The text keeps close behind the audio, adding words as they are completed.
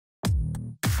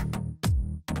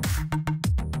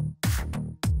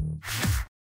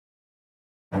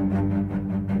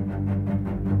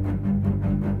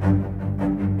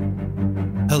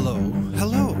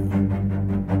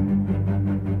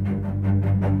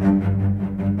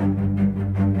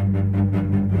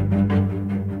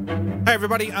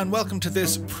everybody, and welcome to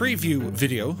this preview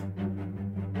video.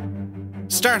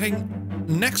 Starting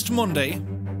next Monday,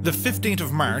 the 15th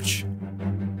of March,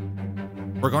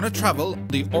 we're going to travel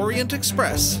the Orient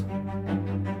Express.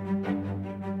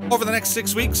 Over the next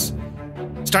 6 weeks,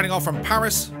 starting off from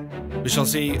Paris, we shall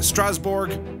see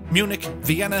Strasbourg, Munich,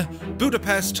 Vienna,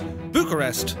 Budapest,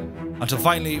 Bucharest, until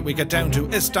finally we get down to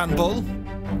Istanbul.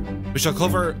 We shall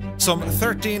cover some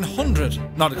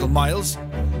 1,300 nautical miles,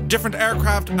 different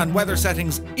aircraft and weather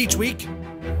settings each week.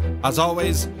 As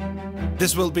always,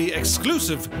 this will be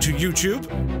exclusive to YouTube.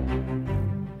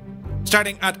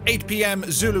 Starting at 8 PM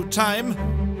Zulu time.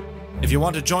 If you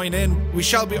want to join in, we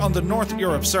shall be on the North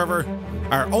Europe server.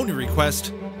 Our only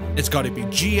request, it's got to be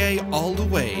GA all the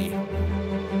way.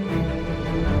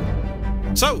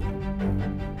 So,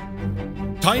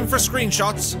 time for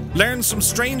screenshots, learn some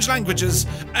strange languages,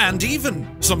 and even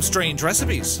some strange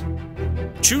recipes.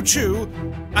 Choo choo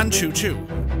and choo choo.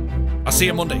 I'll see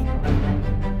you Monday.